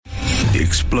The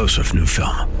explosive new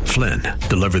film, Flynn,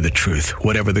 deliver the truth,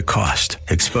 whatever the cost,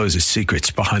 exposes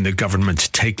secrets behind the government's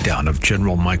takedown of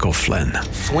General Michael Flynn.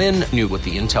 Flynn knew what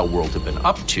the intel world had been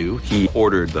up to. He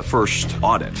ordered the first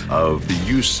audit of the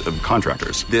use of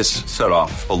contractors. This set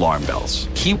off alarm bells.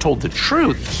 He told the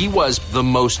truth. He was the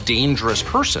most dangerous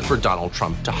person for Donald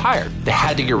Trump to hire. They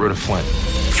had to get rid of Flynn.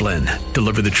 Flynn,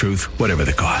 deliver the truth, whatever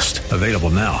the cost. Available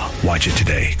now. Watch it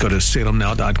today. Go to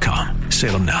salemnow.com.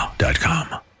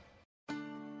 salemnow.com.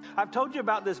 I've told you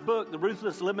about this book, The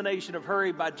Ruthless Elimination of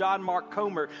Hurry by John Mark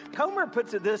Comer. Comer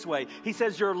puts it this way. He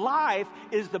says, your life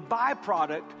is the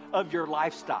byproduct of your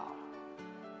lifestyle.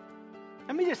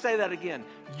 Let me just say that again.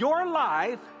 Your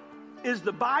life is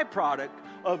the byproduct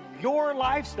of your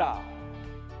lifestyle.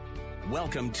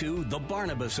 Welcome to The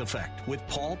Barnabas Effect with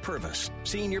Paul Purvis,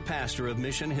 Senior Pastor of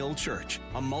Mission Hill Church,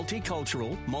 a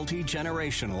multicultural,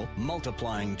 multi-generational,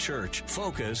 multiplying church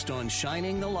focused on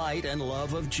shining the light and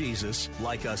love of Jesus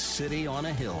like a city on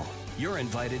a hill. You're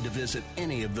invited to visit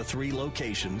any of the 3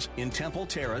 locations in Temple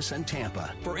Terrace and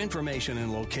Tampa. For information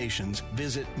and locations,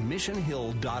 visit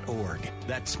missionhill.org.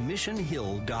 That's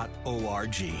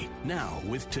missionhill.org. Now,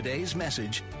 with today's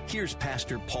message, here's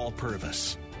Pastor Paul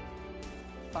Purvis.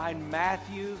 Find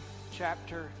Matthew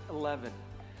chapter 11.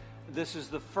 This is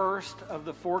the first of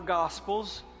the 4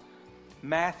 Gospels.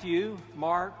 Matthew,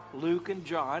 Mark, Luke, and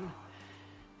John.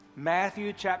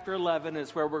 Matthew chapter 11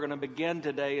 is where we're going to begin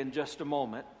today in just a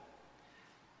moment.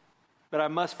 But I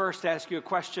must first ask you a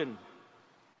question.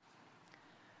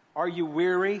 Are you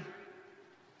weary?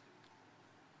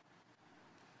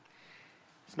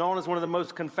 It's known as one of the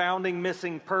most confounding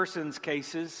missing persons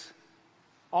cases.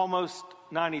 Almost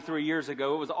 93 years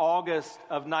ago, it was August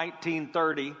of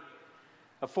 1930,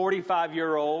 a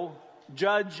 45-year-old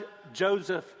Judge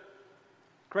Joseph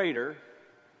Crater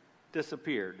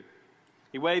disappeared.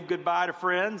 He waved goodbye to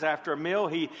friends after a meal.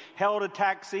 He hailed a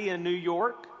taxi in New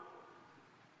York.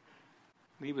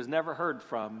 He was never heard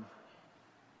from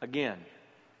again.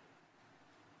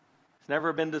 It's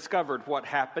never been discovered what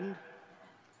happened.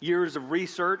 Years of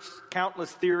research,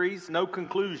 countless theories, no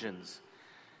conclusions.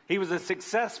 He was a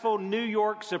successful New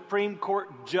York Supreme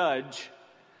Court judge,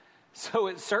 so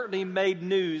it certainly made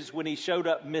news when he showed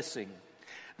up missing.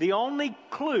 The only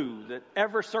clue that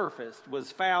ever surfaced was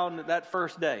found that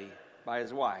first day by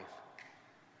his wife.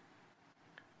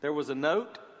 There was a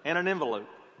note and an envelope,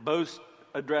 both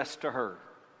addressed to her.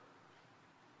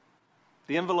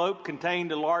 The envelope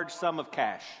contained a large sum of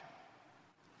cash.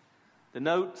 The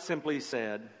note simply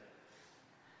said,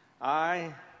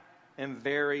 I am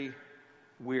very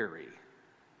weary.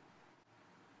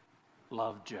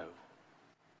 Love, Joe.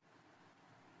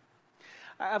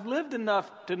 I've lived enough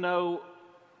to know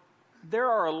there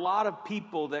are a lot of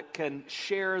people that can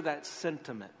share that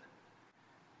sentiment.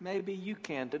 Maybe you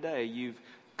can today. You've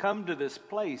come to this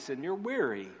place and you're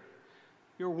weary.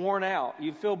 You're worn out.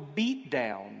 You feel beat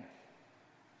down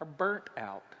or burnt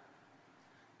out.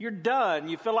 You're done.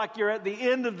 You feel like you're at the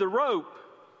end of the rope.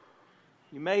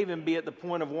 You may even be at the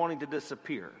point of wanting to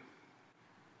disappear.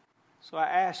 So I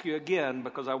ask you again,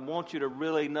 because I want you to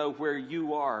really know where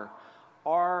you are.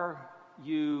 Are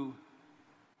you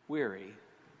weary?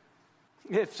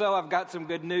 If so, I've got some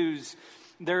good news.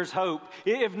 There's hope.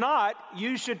 If not,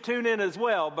 you should tune in as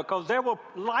well, because there will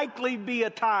likely be a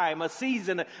time, a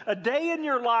season, a day in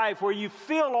your life where you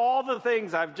feel all the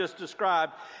things I've just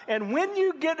described. And when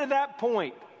you get to that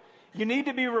point, you need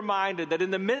to be reminded that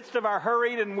in the midst of our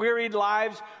hurried and wearied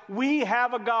lives, we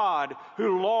have a God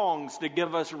who longs to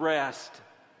give us rest.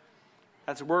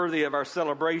 That's worthy of our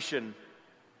celebration.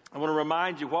 I want to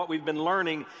remind you what we've been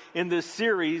learning in this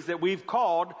series that we've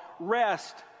called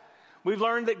Rest. We've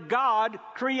learned that God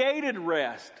created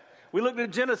rest. We looked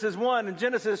at Genesis 1 and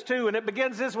Genesis 2, and it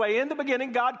begins this way. In the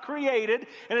beginning, God created,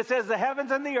 and it says the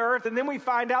heavens and the earth, and then we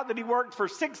find out that he worked for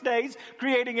 6 days,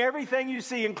 creating everything you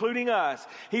see, including us.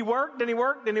 He worked, and he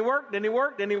worked, and he worked, and he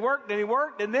worked, and he worked, and he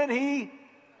worked, and then he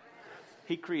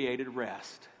created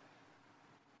rest.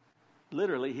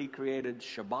 Literally, he created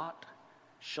Shabbat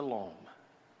Shalom.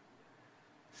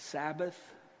 Sabbath,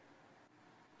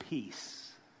 peace.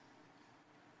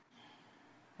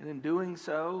 And in doing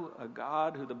so, a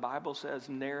God who the Bible says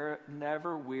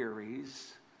never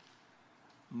wearies,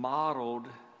 modeled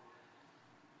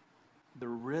the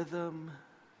rhythm,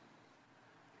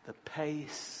 the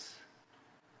pace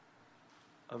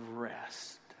of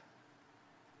rest.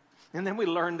 And then we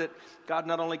learned that God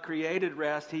not only created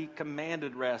rest, he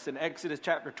commanded rest. In Exodus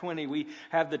chapter 20, we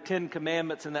have the 10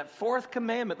 commandments, and that 4th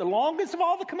commandment, the longest of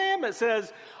all the commandments,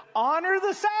 says, honor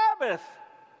the Sabbath,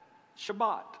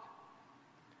 Shabbat,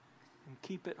 and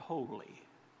keep it holy.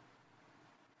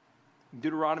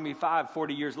 Deuteronomy 5,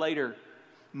 40 years later,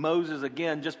 Moses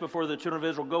again, just before the children of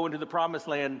Israel go into the promised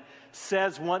land,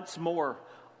 says once more,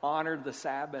 honor the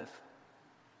Sabbath.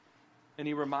 And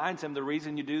he reminds him the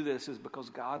reason you do this is because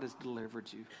God has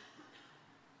delivered you.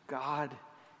 God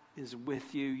is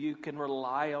with you. You can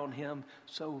rely on him,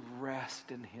 so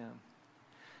rest in him.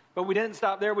 But we didn't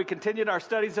stop there. We continued our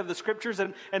studies of the scriptures,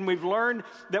 and we've learned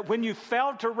that when you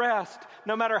fail to rest,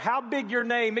 no matter how big your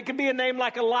name, it can be a name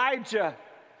like Elijah,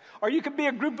 or you could be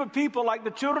a group of people like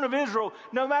the children of Israel.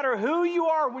 No matter who you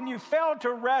are, when you fail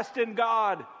to rest in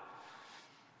God,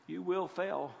 you will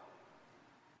fail.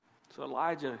 So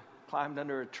Elijah climbed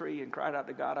under a tree and cried out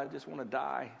to God, I just want to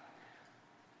die.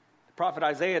 The prophet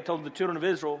Isaiah told the children of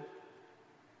Israel,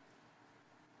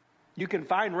 you can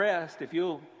find rest if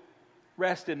you'll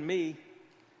rest in me.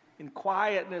 In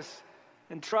quietness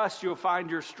and trust, you'll find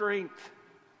your strength.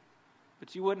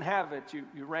 But you wouldn't have it.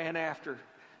 You ran after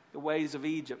the ways of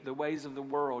Egypt, the ways of the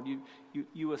world.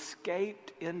 You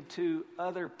escaped into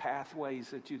other pathways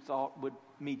that you thought would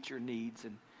meet your needs.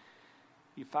 And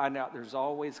you find out there's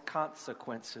always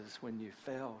consequences when you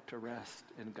fail to rest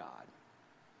in God.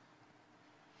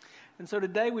 And so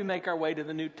today we make our way to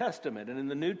the New Testament. And in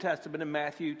the New Testament, in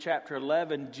Matthew chapter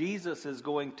 11, Jesus is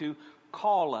going to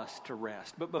call us to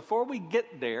rest. But before we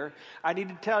get there, I need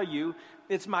to tell you,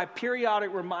 it's my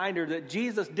periodic reminder that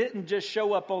Jesus didn't just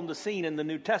show up on the scene in the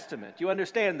New Testament. You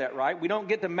understand that, right? We don't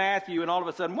get to Matthew and all of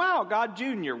a sudden, wow, God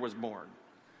Jr. was born.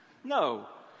 No.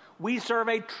 We serve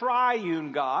a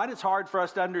triune God. It's hard for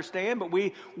us to understand, but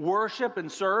we worship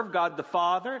and serve God the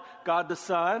Father, God the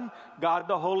Son, God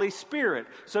the Holy Spirit.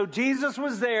 So Jesus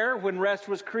was there when rest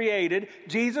was created.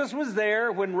 Jesus was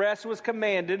there when rest was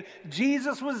commanded.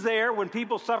 Jesus was there when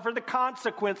people suffered the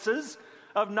consequences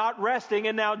of not resting.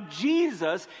 And now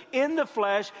Jesus in the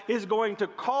flesh is going to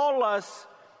call us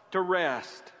to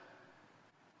rest.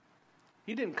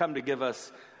 He didn't come to give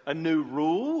us a new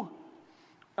rule,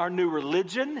 our new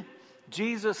religion.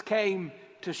 Jesus came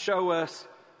to show us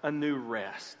a new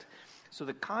rest. So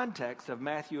the context of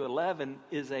Matthew 11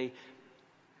 is a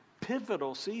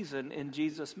pivotal season in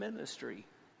Jesus' ministry.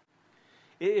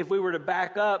 If we were to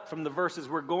back up from the verses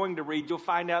we're going to read, you'll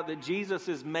find out that Jesus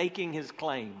is making his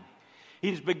claim.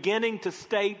 He's beginning to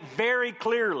state very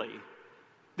clearly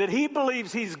that he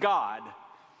believes he's God.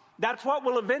 That's what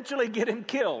will eventually get him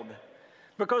killed,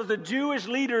 because the Jewish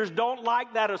leaders don't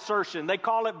like that assertion. They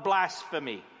call it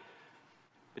blasphemy.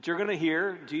 But you're going to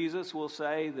hear Jesus will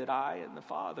say that I and the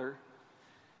Father,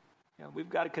 we've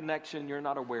got a connection you're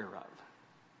not aware of.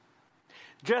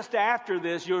 Just after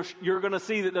this, you're going to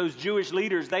see that those Jewish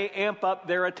leaders, they amp up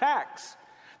their attacks.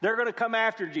 They're going to come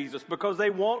after Jesus because they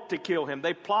want to kill him.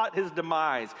 They plot his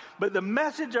demise. But the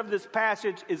message of this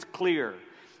passage is clear.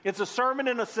 It's a sermon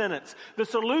in a sentence. The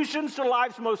solutions to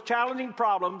life's most challenging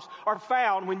problems are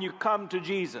found when you come to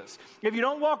Jesus. If you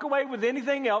don't walk away with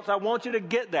anything else, I want you to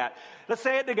get that. Let's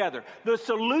say it together. The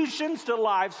solutions to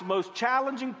life's most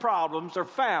challenging problems are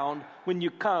found when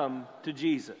you come to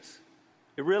Jesus.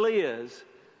 It really is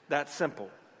that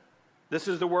simple. This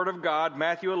is the word of God,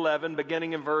 Matthew 11,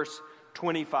 beginning in verse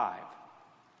 25.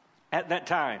 At that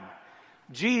time,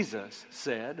 Jesus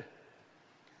said,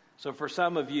 so for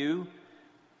some of you,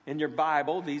 in your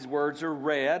Bible, these words are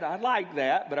red. I like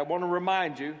that, but I want to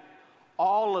remind you,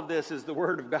 all of this is the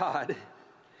Word of God.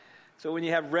 So when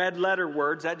you have red letter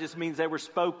words, that just means they were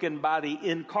spoken by the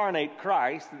incarnate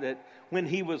Christ, that when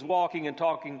he was walking and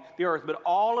talking the earth. But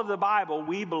all of the Bible,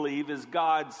 we believe, is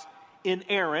God's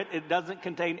inerrant. It doesn't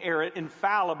contain error.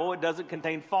 Infallible. It doesn't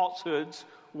contain falsehoods.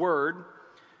 Word.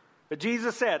 But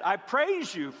Jesus said, I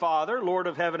praise you, Father, Lord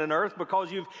of heaven and earth, because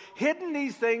you've hidden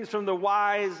these things from the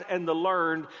wise and the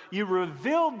learned. You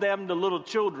revealed them to little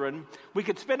children. We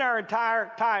could spend our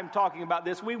entire time talking about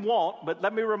this. We won't, but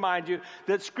let me remind you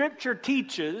that Scripture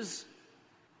teaches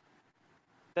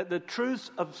that the truths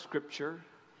of Scripture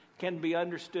can be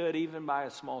understood even by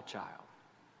a small child.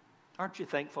 Aren't you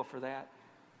thankful for that?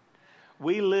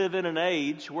 We live in an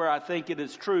age where I think it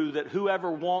is true that whoever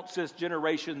wants this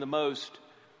generation the most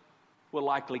will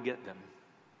likely get them.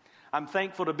 I'm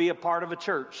thankful to be a part of a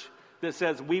church that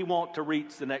says we want to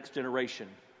reach the next generation.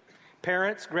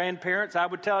 Parents, grandparents, I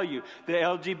would tell you, the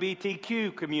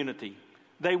LGBTQ community,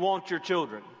 they want your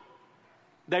children.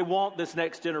 They want this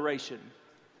next generation.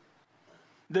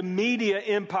 The media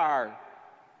empire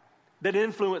that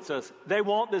influence us, they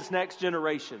want this next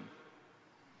generation.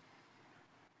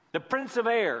 The prince of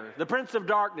air, the prince of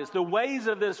darkness, the ways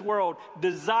of this world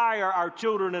desire our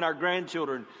children and our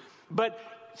grandchildren. But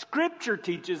Scripture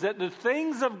teaches that the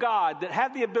things of God that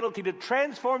have the ability to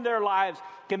transform their lives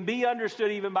can be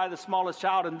understood even by the smallest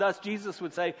child. And thus Jesus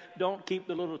would say, don't keep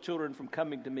the little children from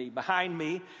coming to me. Behind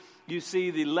me, you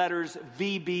see the letters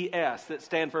VBS that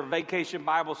stand for Vacation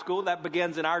Bible School. That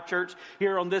begins in our church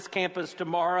here on this campus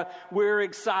tomorrow. We're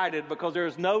excited because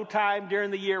there's no time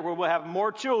during the year where we'll have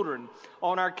more children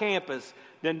on our campus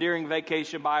than during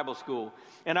Vacation Bible School.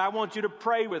 And I want you to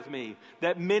pray with me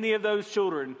that many of those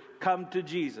children come to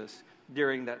Jesus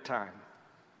during that time.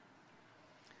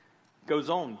 Goes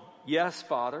on, yes,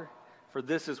 Father, for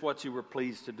this is what you were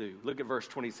pleased to do. Look at verse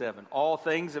 27. All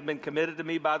things have been committed to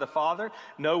me by the Father.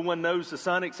 No one knows the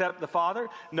Son except the Father.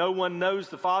 No one knows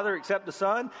the Father except the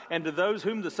Son, and to those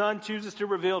whom the Son chooses to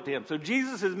reveal to him. So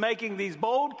Jesus is making these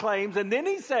bold claims, and then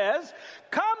he says,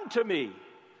 come to me,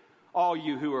 all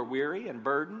you who are weary and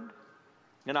burdened,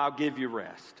 and I'll give you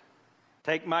rest.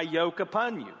 Take my yoke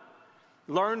upon you.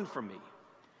 Learn from me,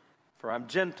 for I'm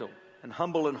gentle and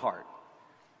humble in heart,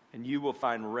 and you will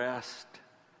find rest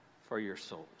for your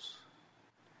souls.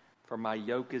 For my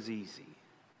yoke is easy,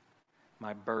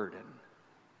 my burden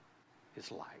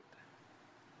is light.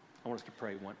 I want us to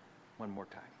pray one more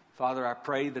time. Father, I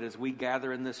pray that as we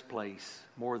gather in this place,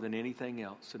 more than anything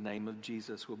else, the name of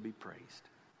Jesus will be praised.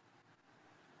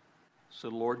 So,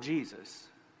 Lord Jesus,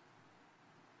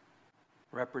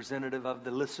 representative of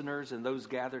the listeners and those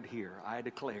gathered here, I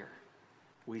declare,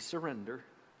 we surrender.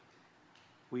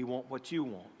 We want what you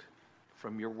want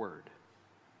from your word.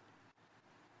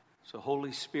 So,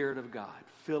 Holy Spirit of God,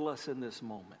 fill us in this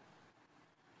moment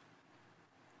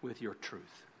with your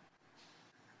truth.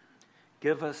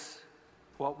 Give us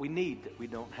what we need that we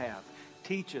don't have.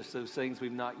 Teach us those things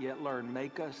we've not yet learned.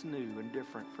 Make us new and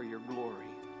different for your glory.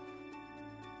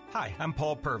 Hi, I'm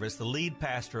Paul Purvis, the lead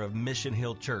pastor of Mission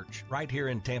Hill Church, right here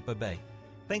in Tampa Bay.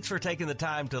 Thanks for taking the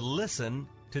time to listen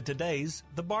to today's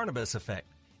The Barnabas Effect.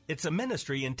 It's a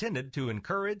ministry intended to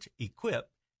encourage, equip,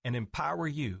 and empower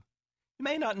you. You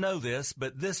may not know this,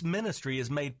 but this ministry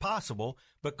is made possible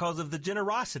because of the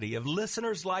generosity of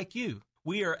listeners like you.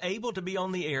 We are able to be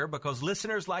on the air because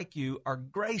listeners like you are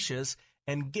gracious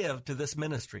and give to this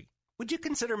ministry. Would you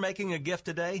consider making a gift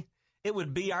today? It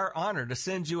would be our honor to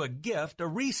send you a gift, a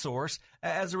resource,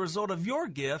 as a result of your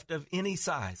gift of any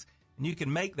size. And you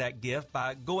can make that gift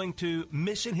by going to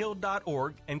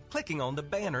missionhill.org and clicking on the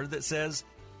banner that says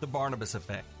The Barnabas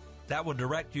Effect. That will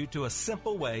direct you to a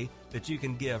simple way that you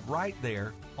can give right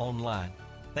there online.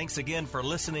 Thanks again for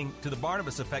listening to The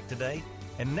Barnabas Effect today.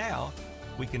 And now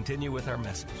we continue with our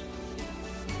message.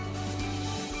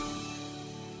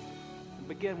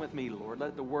 Begin with me, Lord.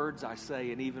 Let the words I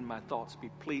say and even my thoughts be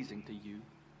pleasing to you.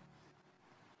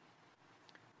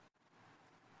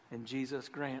 And Jesus,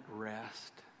 grant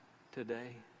rest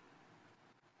today.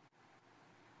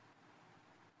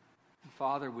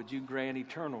 Father, would you grant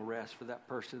eternal rest for that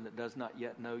person that does not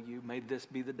yet know you? May this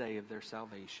be the day of their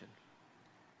salvation.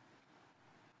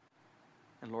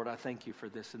 And Lord, I thank you for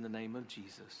this in the name of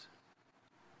Jesus.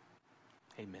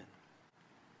 Amen.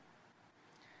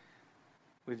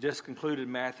 We've just concluded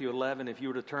Matthew 11. If you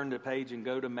were to turn the page and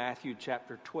go to Matthew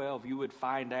chapter 12, you would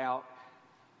find out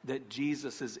that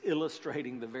Jesus is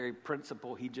illustrating the very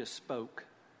principle he just spoke.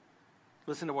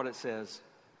 Listen to what it says.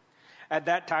 At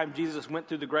that time, Jesus went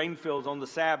through the grain fields on the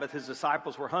Sabbath. His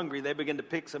disciples were hungry. They began to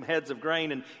pick some heads of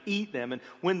grain and eat them. And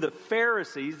when the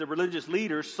Pharisees, the religious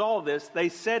leaders, saw this, they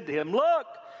said to him, "Look,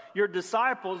 your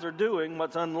disciples are doing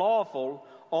what's unlawful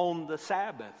on the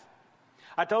Sabbath."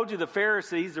 I told you the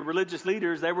Pharisees, the religious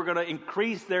leaders, they were going to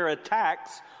increase their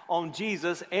attacks on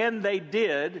Jesus, and they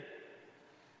did.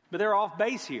 But they're off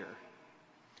base here.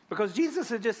 Because Jesus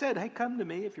had just said, hey, come to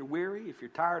me if you're weary, if you're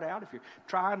tired out, if you're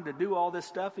trying to do all this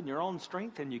stuff in your own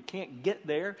strength and you can't get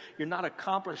there, you're not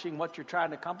accomplishing what you're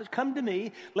trying to accomplish, come to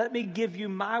me, let me give you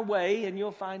my way, and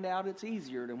you'll find out it's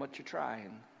easier than what you're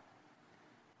trying.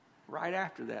 Right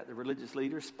after that, the religious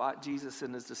leaders spot Jesus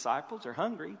and his disciples are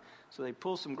hungry, so they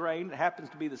pull some grain. It happens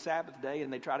to be the Sabbath day,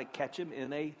 and they try to catch him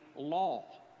in a law.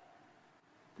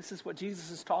 This is what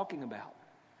Jesus is talking about.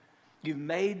 You've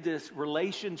made this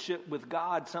relationship with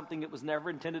God something it was never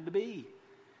intended to be.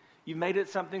 You've made it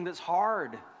something that's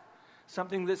hard,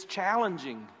 something that's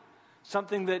challenging,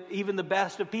 something that even the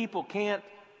best of people can't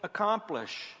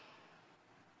accomplish.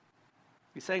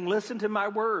 He's saying, listen to my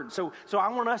word. So I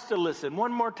want us to listen.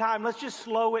 One more time, let's just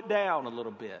slow it down a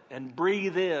little bit and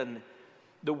breathe in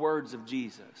the words of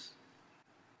Jesus.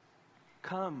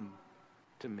 Come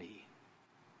to me,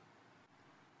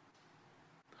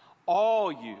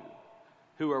 all you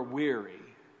who are weary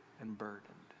and burdened,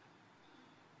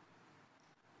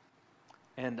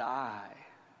 and I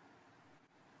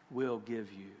will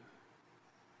give you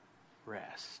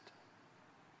rest.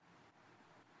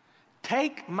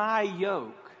 Take my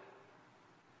yoke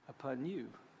upon you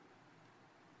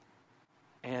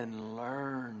and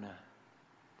learn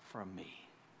from me.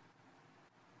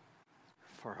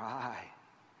 For I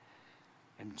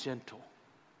am gentle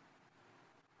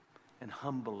and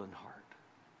humble in heart,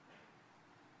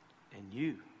 and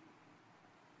you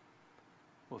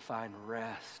will find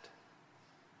rest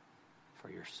for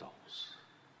your souls.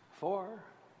 For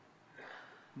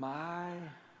my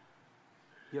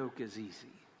yoke is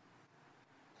easy,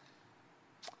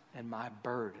 and my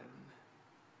burden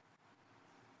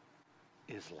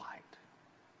is light.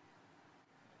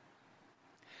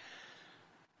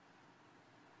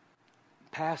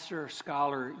 Pastor,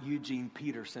 scholar Eugene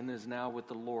Peterson is now with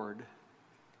the Lord,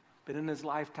 but in his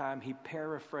lifetime he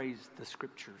paraphrased the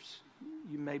Scriptures.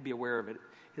 You may be aware of it.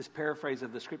 His paraphrase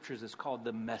of the Scriptures is called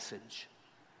The Message.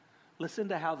 Listen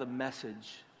to how The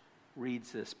Message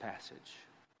reads this passage.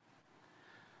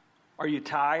 Are you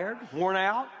tired, worn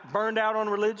out, burned out on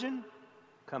religion?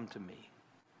 Come to me.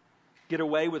 Get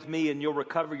away with me and you'll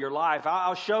recover your life.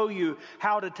 I'll show you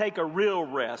how to take a real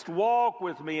rest. Walk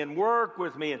with me and work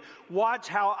with me and watch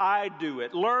how I do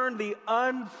it. Learn the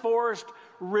unforced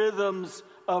rhythms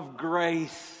of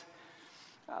grace.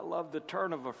 I love the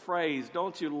turn of a phrase.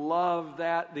 Don't you love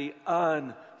that? The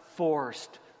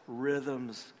unforced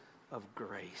rhythms of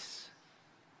grace.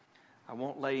 I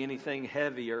won't lay anything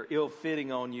heavy or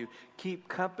ill-fitting on you. Keep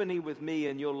company with me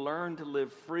and you'll learn to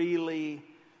live freely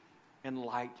and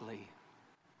lightly.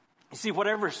 You see,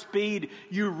 whatever speed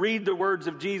you read the words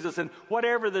of Jesus and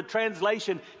whatever the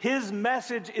translation, his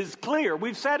message is clear.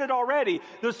 We've said it already.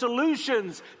 The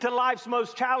solutions to life's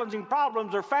most challenging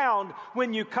problems are found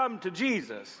when you come to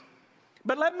Jesus.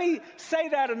 But let me say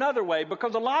that another way,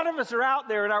 because a lot of us are out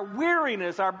there and our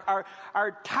weariness,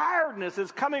 our tiredness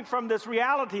is coming from this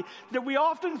reality that we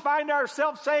often find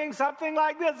ourselves saying something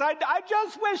like this: I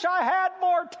just wish I had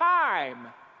more time.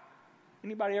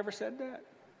 Anybody ever said that?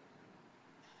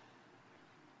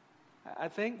 I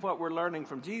think what we're learning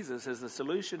from Jesus is the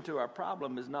solution to our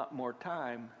problem is not more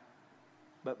time,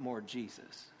 but more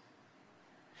Jesus.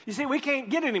 You see, we can't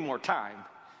get any more time.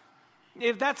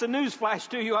 If that's a newsflash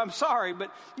to you, I'm sorry,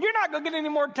 but you're not going to get any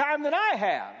more time than I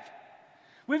have.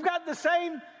 We've got the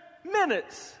same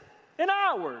minutes and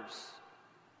hours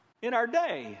in our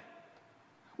day.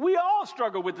 We all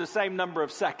struggle with the same number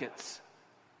of seconds.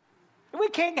 We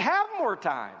can't have more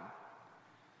time.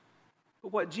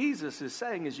 But what Jesus is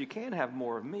saying is you can have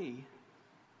more of me.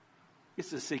 It's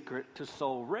the secret to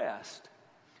soul rest.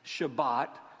 Shabbat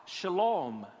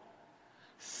shalom.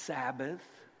 Sabbath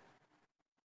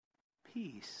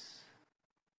peace.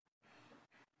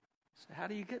 So how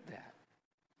do you get that?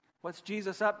 What's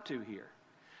Jesus up to here?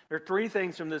 There are three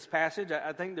things from this passage.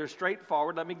 I think they're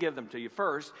straightforward. Let me give them to you.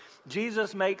 First,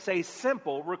 Jesus makes a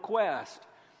simple request.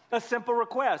 A simple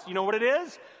request. You know what it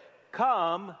is?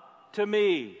 Come to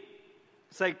me.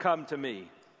 Say, come to me.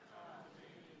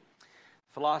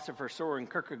 Philosopher Soren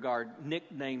Kierkegaard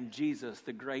nicknamed Jesus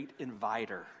the great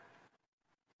inviter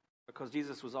because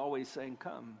Jesus was always saying,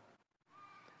 come.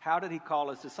 How did he call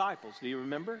his disciples? Do you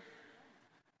remember?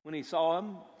 When he saw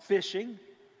them fishing,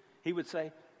 he would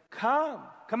say, come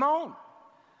on,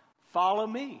 follow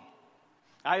me.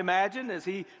 I imagine as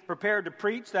he prepared to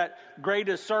preach that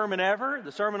greatest sermon ever,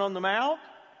 the Sermon on the Mount,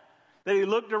 that he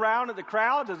looked around at the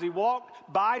crowds as he walked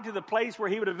by to the place where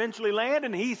he would eventually land,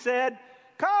 and he said,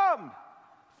 come,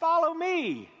 follow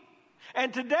me.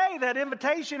 And today that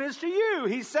invitation is to you.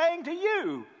 He's saying to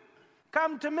you,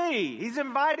 come to me. He's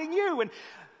inviting you. And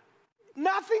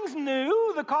nothing's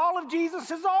new. The call of Jesus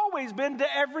has always been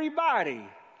to everybody,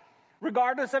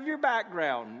 regardless of your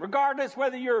background, regardless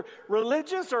whether you're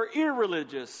religious or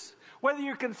irreligious, whether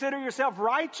you consider yourself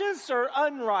righteous or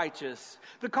unrighteous.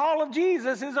 The call of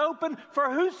Jesus is open for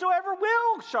whosoever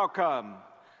will shall come.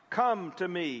 Come to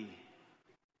me.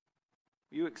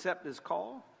 You accept his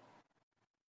call?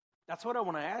 That's what I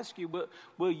want to ask you.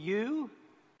 Will you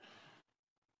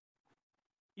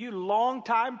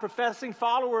long-time professing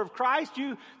follower of Christ,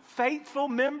 you faithful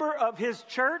member of his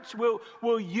church,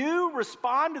 will you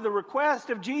respond to the request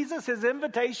of Jesus, his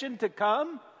invitation to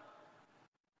come?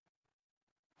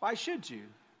 Why should you?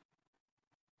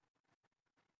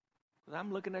 Because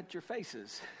I'm looking at your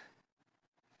faces.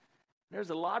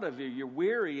 There's a lot of you. You're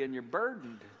weary and you're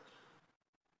burdened.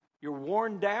 You're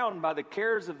worn down by the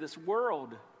cares of this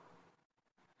world.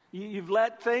 You've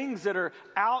let things that are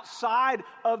outside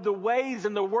of the ways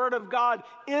and the Word of God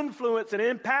influence and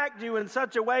impact you in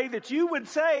such a way that you would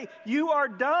say you are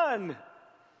done.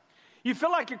 You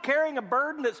feel like you're carrying a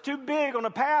burden that's too big on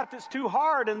a path that's too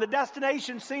hard, and the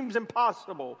destination seems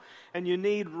impossible, and you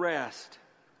need rest.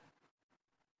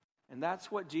 And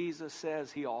that's what Jesus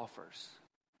says he offers.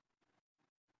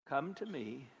 Come to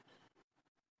me,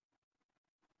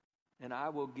 and I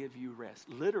will give you rest.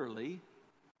 Literally,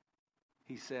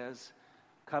 he says,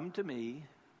 come to me,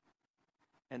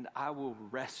 and I will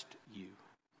rest you.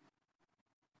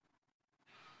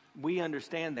 We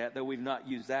understand that, though we've not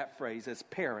used that phrase. As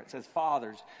parents, as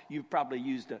fathers, you've probably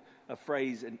used a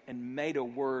phrase and made a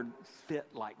word fit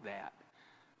like that.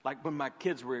 Like when my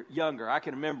kids were younger, I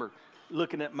can remember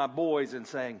looking at my boys and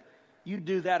saying, you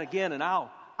do that again and I'll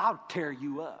tear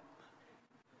you up.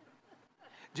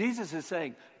 Jesus is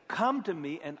saying, come to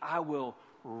me and I will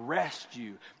rest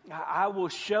you. I will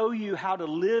show you how to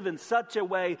live in such a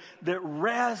way that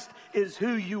rest is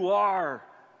who you are.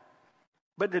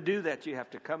 But to do that, you have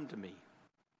to come to me.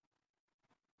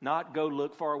 Not go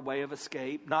look for a way of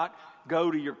escape. Not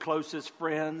go to your closest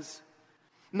friends.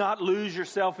 Not lose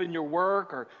yourself in your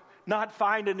work, or not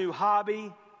find a new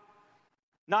hobby.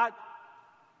 Not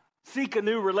seek a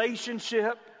new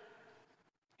relationship.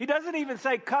 He doesn't even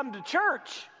say, come to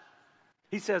church.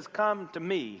 He says, come to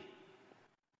me.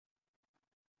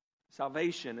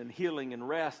 Salvation and healing and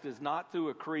rest is not through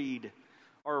a creed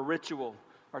or a ritual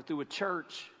or through a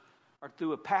church or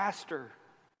through a pastor,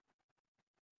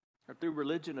 or through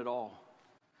religion at all.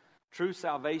 True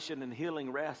salvation and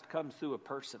healing rest comes through a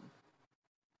person.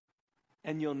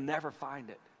 And you'll never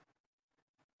find it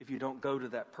if you don't go to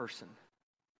that person,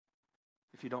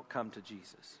 if you don't come to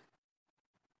Jesus.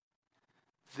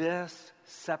 This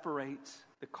separates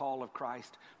the call of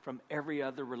Christ from every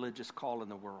other religious call in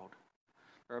the world.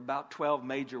 There are about 12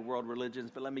 major world religions,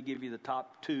 but let me give you the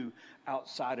top 2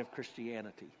 outside of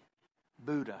Christianity.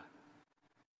 Buddha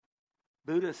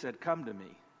said, come to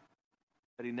me.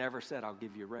 But he never said, I'll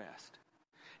give you rest.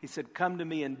 He said, come to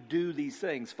me and do these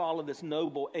things. Follow this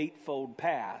noble 8-fold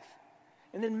path.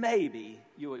 And then maybe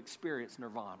you'll experience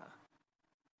nirvana.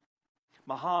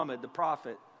 Muhammad, the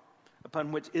prophet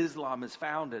upon which Islam is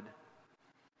founded,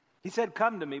 he said,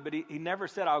 come to me, but he never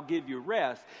said, I'll give you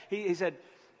rest. He said,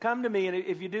 come to me, and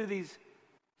if you do these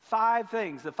 5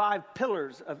 things, the 5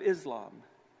 pillars of Islam,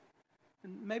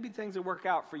 maybe things will work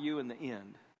out for you in the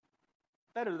end.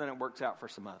 Better than it works out for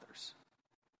some others.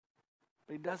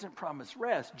 But he doesn't promise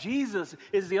rest. Jesus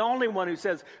is the only one who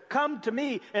says, come to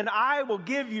me and I will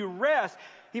give you rest.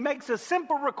 He makes a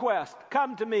simple request,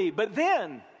 come to me. But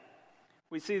then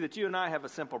we see that you and I have a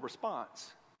simple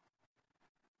response.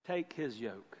 Take his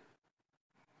yoke.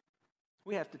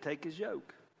 We have to take his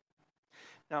yoke.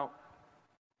 Now,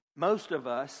 most of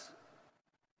us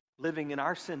living in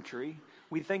our century,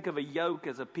 we think of a yoke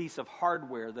as a piece of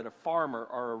hardware that a farmer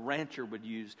or a rancher would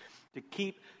use to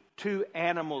keep 2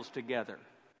 animals together.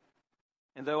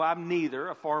 And though I'm neither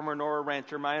a farmer nor a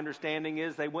rancher, my understanding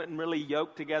is they wouldn't really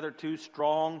yoke together 2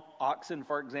 strong oxen,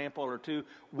 for example, or 2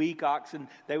 weak oxen.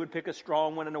 They would pick a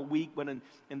strong one and a weak one,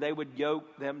 and they would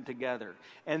yoke them together.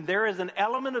 And there is an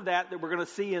element of that we're going to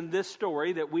see in this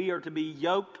story, that we are to be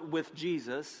yoked with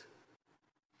Jesus.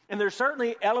 And there's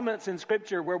certainly elements in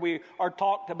Scripture where we are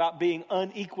talked about being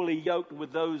unequally yoked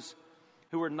with those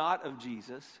who are not of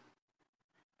Jesus.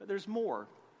 But there's more.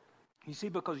 You see,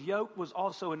 because yoke was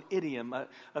also an idiom,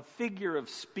 a figure of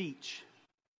speech.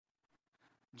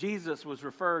 Jesus was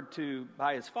referred to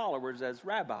by his followers as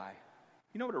rabbi.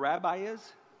 You know what a rabbi is?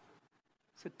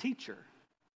 It's a teacher.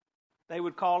 They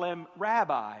would call him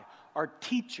rabbi or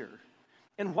teacher.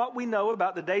 And what we know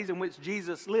about the days in which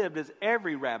Jesus lived is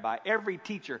every rabbi, every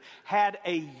teacher had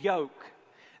a yoke.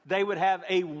 They would have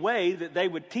a way that they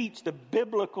would teach the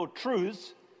biblical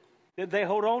truths that they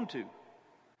hold on to.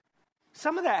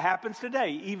 Some of that happens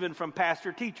today, even from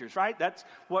pastor teachers, right? That's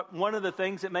one of the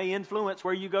things that may influence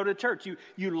where you go to church.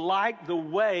 You like the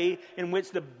way in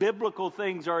which the biblical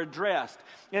things are addressed.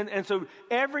 And so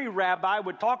every rabbi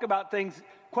would talk about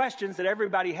questions that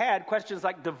everybody had, questions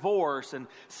like divorce and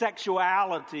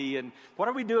sexuality and what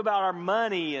do we do about our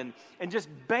money and just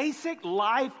basic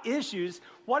life issues.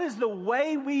 What is the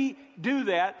way we do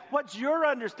that? What's your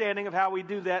understanding of how we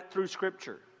do that through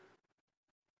Scripture?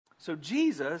 So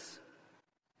Jesus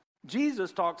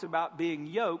talks about being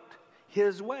yoked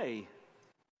his way.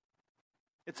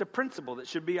 It's a principle that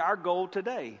should be our goal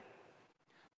today.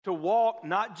 To walk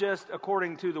not just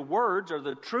according to the words or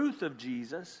the truth of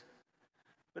Jesus,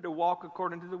 but to walk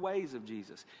according to the ways of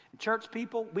Jesus. And church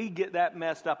people, we get that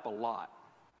messed up a lot.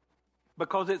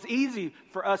 Because it's easy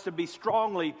for us to be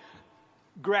strongly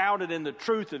grounded in the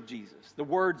truth of Jesus, the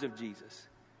words of Jesus.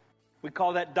 We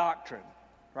call that doctrine,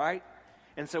 right?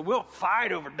 And so we'll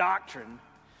fight over doctrine.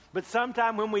 But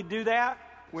sometime when we do that,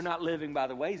 we're not living by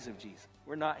the ways of Jesus.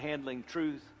 We're not handling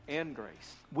truth and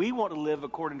grace. We want to live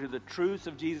according to the truths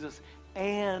of Jesus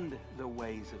and the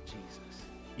ways of Jesus.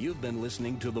 You've been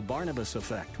listening to The Barnabas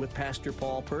Effect with Pastor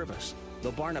Paul Purvis.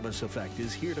 The Barnabas Effect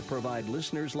is here to provide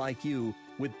listeners like you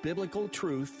with biblical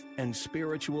truth and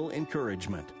spiritual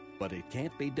encouragement. But it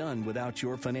can't be done without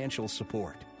your financial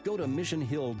support. Go to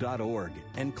missionhill.org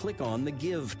and click on the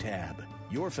Give tab.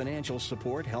 Your financial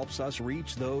support helps us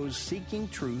reach those seeking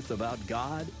truth about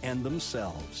God and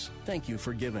themselves. Thank you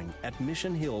for giving at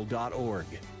missionhill.org.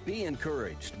 Be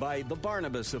encouraged by The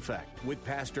Barnabas Effect with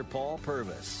Pastor Paul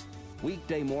Purvis.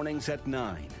 Weekday mornings at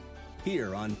 9,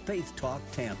 here on Faith Talk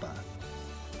Tampa.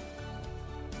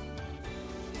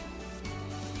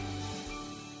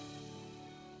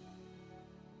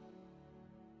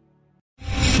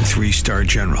 Three-star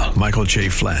General Michael J.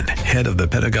 Flynn, head of the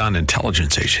Pentagon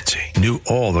Intelligence Agency, knew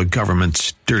all the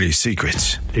government's dirty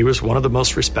secrets. He was one of the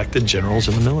most respected generals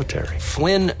in the military.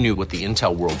 Flynn knew what the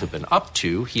intel world had been up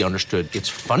to. He understood its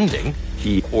funding.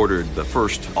 He ordered the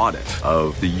first audit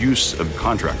of the use of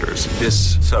contractors.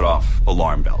 This set off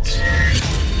alarm bells.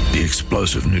 The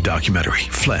explosive new documentary,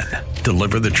 Flynn,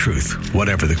 Deliver the Truth,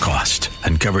 Whatever the Cost,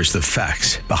 uncovers the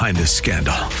facts behind this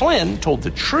scandal. Flynn told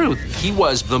the truth. He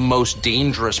was the most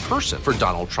dangerous person for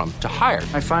Donald Trump to hire.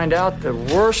 I find out the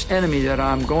worst enemy that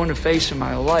I'm going to face in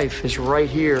my life is right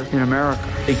here in America.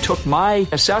 They took my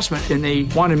assessment and they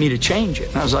wanted me to change it.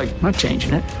 And I was like, I'm not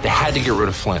changing it. They had to get rid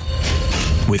of Flynn.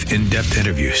 With in-depth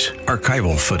interviews,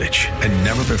 archival footage, and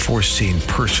never-before-seen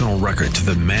personal records of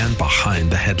the man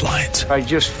behind the headlines. I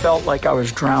just felt like I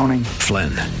was drowning.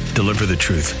 Flynn, Deliver the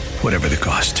Truth, Whatever the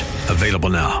Cost. Available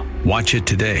now. Watch it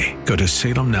today. Go to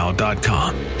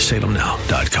salemnow.com.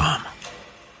 salemnow.com.